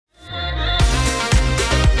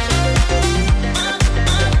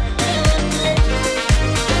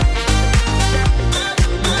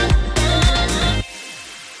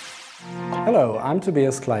Hello, I'm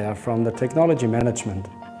Tobias Kleyer from the Technology Management.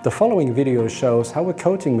 The following video shows how a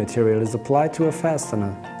coating material is applied to a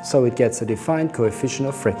fastener, so it gets a defined coefficient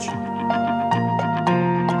of friction.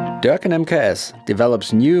 Dörken MKS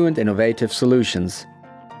develops new and innovative solutions.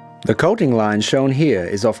 The coating line shown here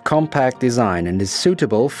is of compact design and is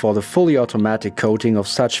suitable for the fully automatic coating of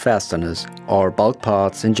such fasteners, or bulk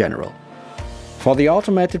parts in general. For the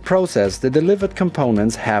automated process, the delivered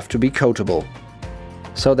components have to be coatable,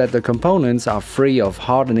 so that the components are free of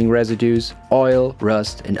hardening residues, oil,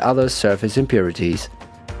 rust and other surface impurities.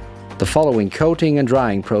 The following coating and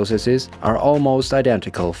drying processes are almost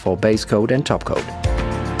identical for base coat and top coat.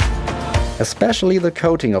 Especially the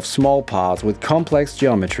coating of small parts with complex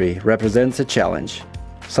geometry represents a challenge.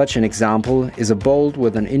 Such an example is a bolt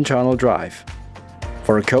with an internal drive.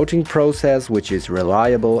 For a coating process which is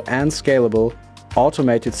reliable and scalable,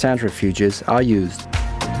 automated centrifuges are used.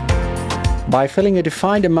 By filling a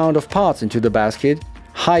defined amount of parts into the basket,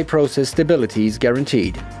 high process stability is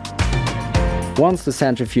guaranteed. Once the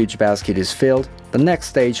centrifuge basket is filled, the next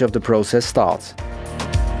stage of the process starts.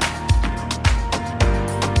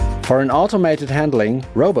 For an automated handling,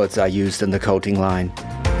 robots are used in the coating line.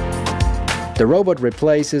 The robot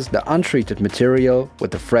replaces the untreated material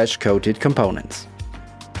with the fresh coated components.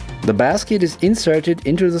 The basket is inserted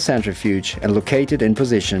into the centrifuge and located in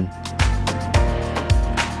position.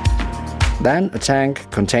 Then a tank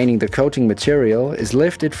containing the coating material is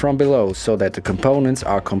lifted from below so that the components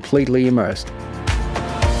are completely immersed.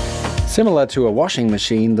 Similar to a washing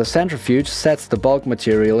machine, the centrifuge sets the bulk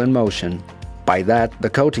material in motion. By that, the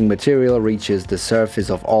coating material reaches the surface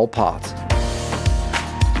of all parts.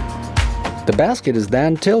 The basket is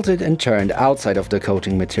then tilted and turned outside of the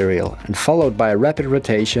coating material, and followed by a rapid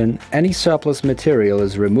rotation, any surplus material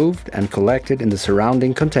is removed and collected in the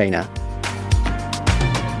surrounding container.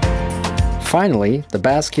 Finally, the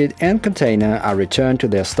basket and container are returned to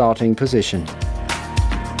their starting position.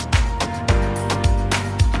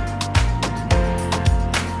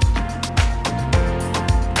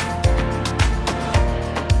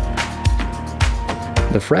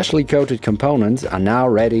 The freshly coated components are now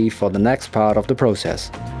ready for the next part of the process.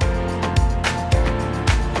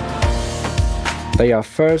 They are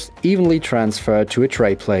first evenly transferred to a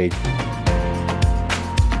tray plate.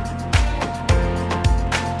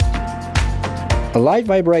 A light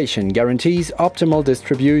vibration guarantees optimal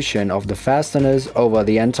distribution of the fasteners over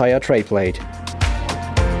the entire tray plate.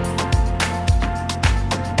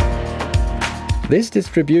 This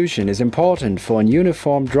distribution is important for a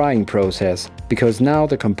uniform drying process, because now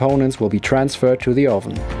the components will be transferred to the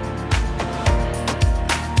oven.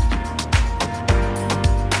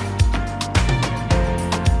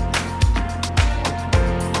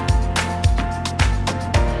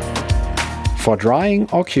 For drying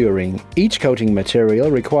or curing, each coating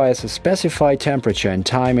material requires a specified temperature and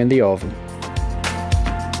time in the oven.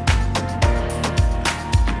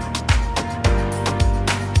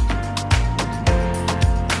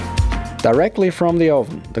 Directly from the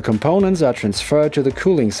oven, the components are transferred to the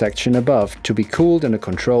cooling section above to be cooled in a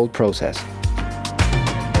controlled process.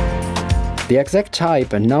 The exact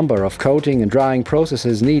type and number of coating and drying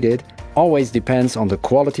processes needed always depends on the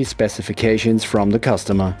quality specifications from the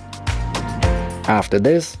customer. After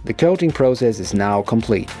this, the coating process is now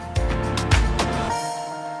complete.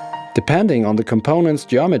 Depending on the component's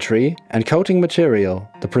geometry and coating material,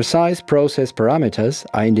 the precise process parameters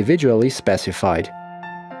are individually specified.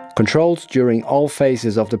 Controls during all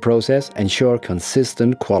phases of the process ensure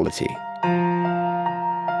consistent quality.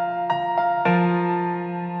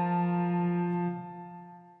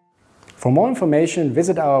 For more information,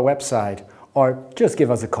 visit our website or just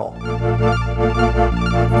give us a call.